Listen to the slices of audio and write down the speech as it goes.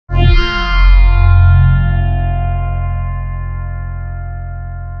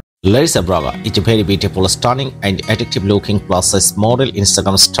Laryssa Braga is a very beautiful, stunning, and attractive-looking plus-size model,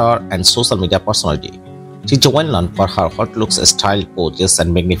 Instagram star, and social media personality. She is well known for her hot looks, style, poses,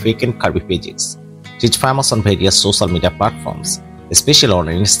 and magnificent curvy pages. She is famous on various social media platforms, especially on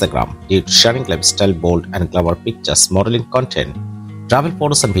Instagram, due to sharing lifestyle, bold, and clever pictures, modeling content, travel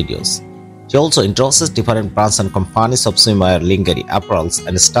photos, and videos. She also endorses different brands and companies of swimwear, lingerie, apparels,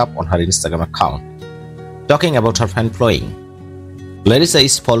 and stuff on her Instagram account. Talking about her fan following, Laryssa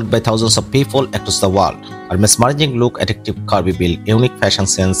is followed by thousands of people across the world. Her mesmerizing look, attractive curvy build, unique fashion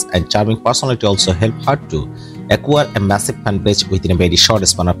sense, and charming personality also help her to acquire a massive fan base within a very short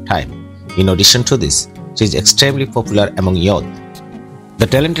span of time. In addition to this, she is extremely popular among youth. The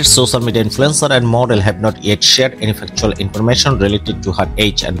talented social media influencer and model have not yet shared any factual information related to her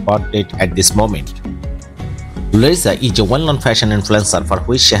age and birth date at this moment. Laryssa is a well-known fashion influencer for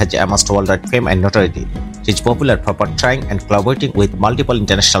which she has amassed worldwide fame and notoriety. She is popular for portraying and collaborating with multiple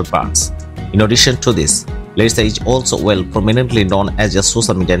international brands. In addition to this, Laryssa is also prominently known as a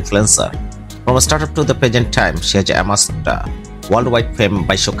social media influencer. From a startup to the present time, she has amassed worldwide fame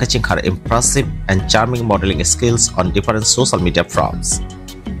by showcasing her impressive and charming modeling skills on different social media platforms.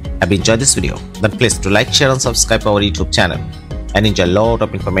 Have you enjoyed this video? Then please do like, share, and subscribe our YouTube channel and enjoy a lot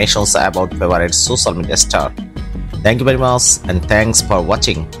of information about favorite social media star. Thank you very much and thanks for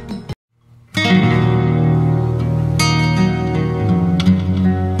watching.